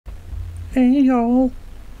Hey y'all.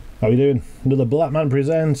 How you doing? Another Blattman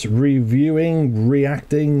Presents, reviewing,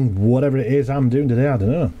 reacting, whatever it is I'm doing today. I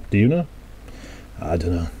don't know. Do you know? I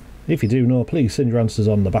don't know. If you do know, please send your answers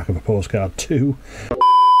on the back of a postcard too.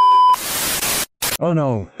 Oh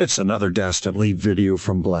no, it's another dastardly video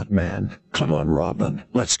from Blattman. Come on, Robin,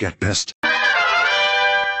 let's get pissed.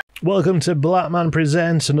 Welcome to Blattman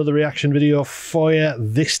Presents, another reaction video for you.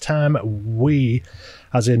 This time we,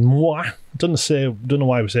 as in moi, don't know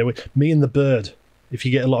why we say we, me and the bird. If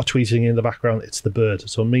you get a lot of tweeting in the background, it's the bird.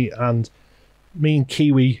 So me and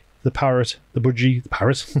Kiwi, the parrot, the budgie, the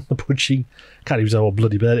parrot, the budgie, can't even say what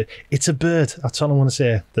bloody bird. It's a bird, that's all I want to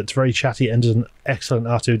say. That's very chatty and does an excellent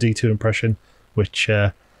R2-D2 impression, which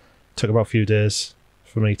took about a few days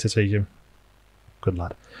for me to teach him. Good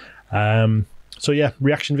lad. So yeah,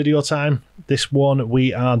 reaction video time. This one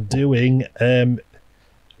we are doing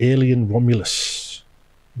Alienromulus.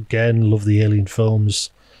 Again, love the Alien films.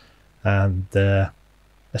 And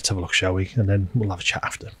let's have a look, shall we? And then we'll have a chat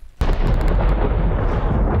after.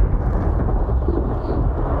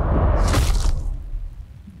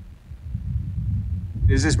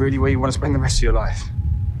 Is this really where you want to spend the rest of your life?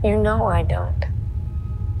 You know I don't.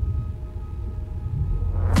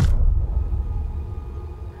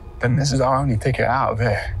 Then this is our only ticket out of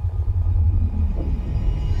here.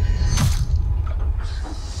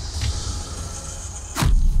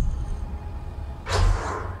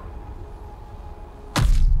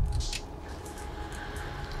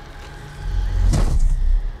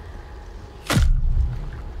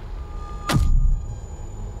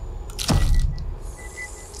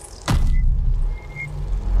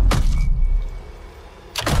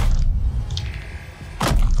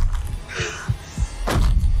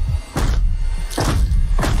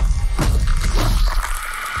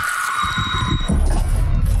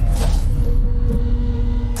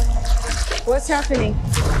 What's happening?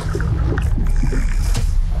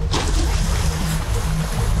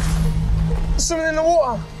 There's something in the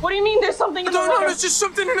water. What do you mean there's something in the water? No, there's just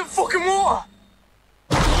something in the fucking water.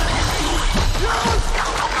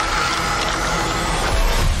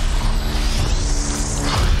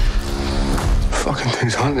 Fucking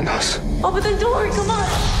thing's hunting us. Open the door, come on.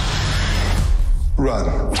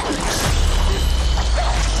 Run.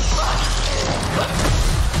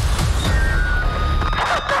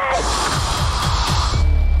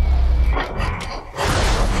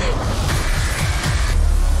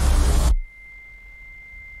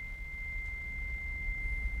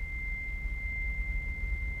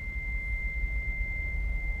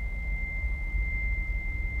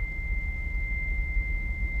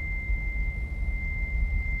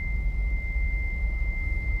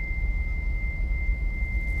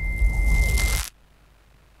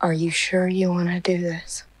 Are you sure you want to do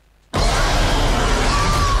this?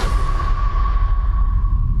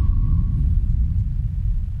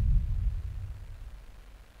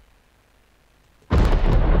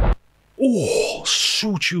 Oh,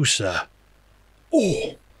 suit you, sir.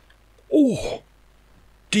 Oh, oh.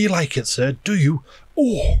 Do you like it, sir? Do you?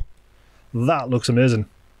 Oh, that looks amazing.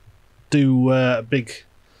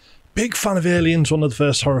 Big fan of Aliens, one of the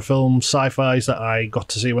first horror films, sci-fis that I got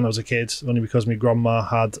to see when I was a kid, only because my grandma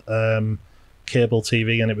had cable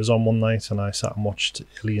TV and it was on one night and I sat and watched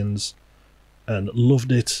Aliens and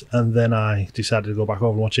loved it, and then I decided to go back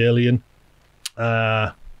over and watch Alien.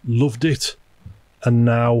 Loved it, and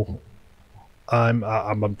now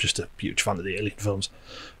I'm just a huge fan of the Alien films.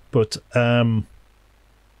 But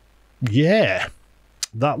yeah,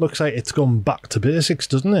 that looks like it's gone back to basics,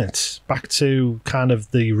 doesn't it? Back to kind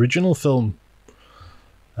of the original film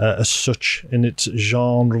as such, in its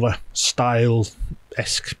genre,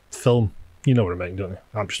 style-esque film. You know what I mean, don't you?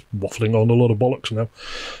 I'm just waffling on a lot of bollocks now.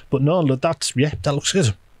 But no, that looks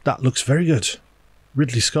good. That looks very good.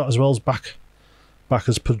 Ridley Scott as well is back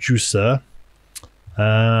as producer.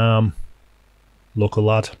 Local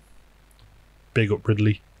lad. Big up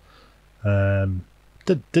Ridley.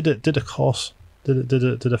 Did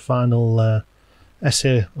a final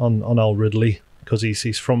essay on old Ridley, because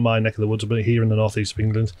he's from my neck of the woods, but here in the northeast of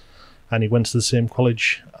England, and he went to the same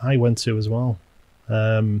college I went to as well.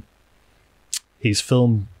 His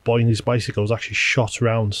film Boy and His Bicycle was actually shot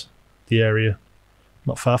around the area,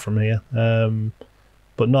 not far from here.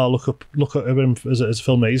 But no, look at him as a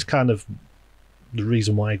filmmaker. He's kind of the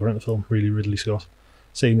reason why I got into the film, really, Ridley Scott.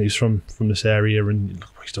 Seeing he's from this area and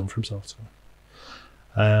look what he's done for himself.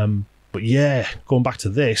 So. But yeah, going back to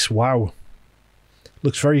this, wow.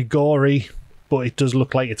 Looks very gory, but it does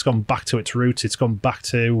look like it's gone back to its roots. It's gone back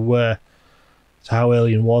to how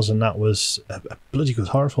Alien was, and that was a bloody good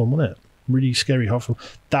horror film, wasn't it? Really scary horror film.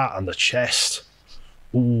 That and the chest.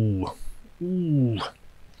 Ooh. Ooh.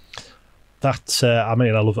 that I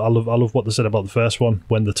mean, I love what they said about the first one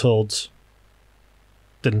when they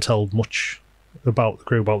didn't tell much about the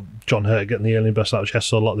crew, about John Hurt getting the alien burst out of his chest.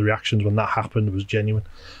 So a lot of the reactions when that happened was genuine,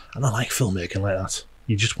 and I like filmmaking like that.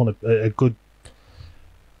 You just want a good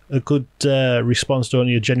response, don't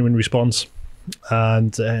you? A genuine response,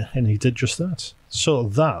 and he did just that. So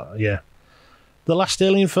that, yeah, the last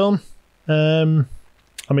Alien film.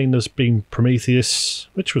 I mean, there's been Prometheus,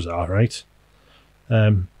 which was alright.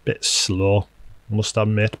 Bit slow, must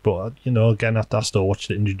admit, but you know, again, I still watched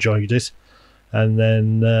it and enjoyed it. And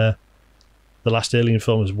then the last Alien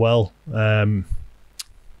film as well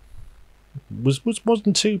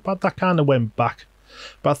wasn't too bad. That kind of went back,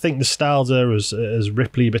 but I think the styles there as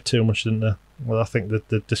Ripley a bit too much, didn't they? Well, I think that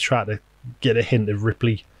they tried to get a hint of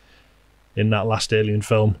Ripley in that last Alien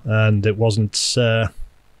film, and it wasn't.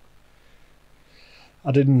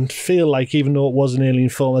 I didn't feel like, even though it was an Alien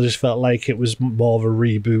film, I just felt like it was more of a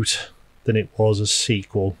reboot than it was a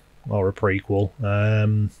sequel or a prequel.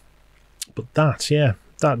 But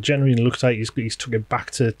that genuinely looks like he's took it back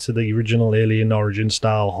to the original Alien Origin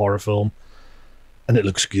style horror film, and it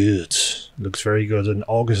looks good. It looks very good in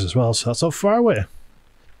August as well, so that's not far away.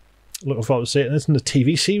 Looking forward to seeing it. It's in the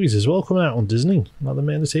TV series as well, coming out on Disney. Now they're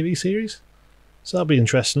making the TV series, so that'll be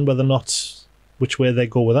interesting whether or not which way they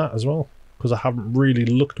go with that as well. Because I haven't really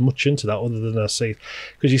looked much into that other than I see,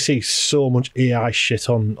 because you see so much AI shit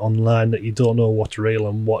online that you don't know what's real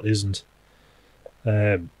and what isn't.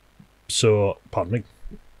 So, pardon me,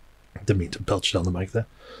 didn't mean to belch down the mic there.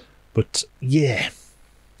 But yeah,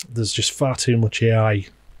 there's just far too much AI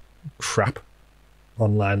crap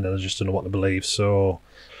online that I just don't know what to believe. So,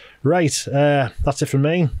 right, that's it from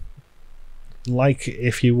me. Like,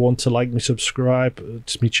 if you want to like me, subscribe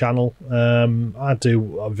to my channel. I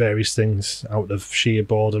do various things out of sheer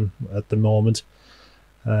boredom at the moment,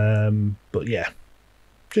 but yeah,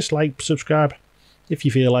 just like, subscribe if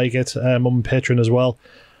you feel like it. I'm on Patreon as well.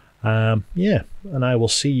 Yeah, and I will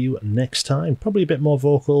see you next time. Probably a bit more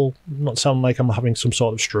vocal, not sound like I'm having some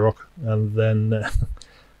sort of stroke, and then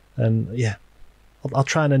and yeah, I'll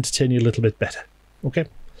try and entertain you a little bit better. Okay,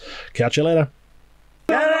 catch you later.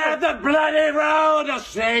 Get out the bloody road, I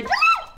said!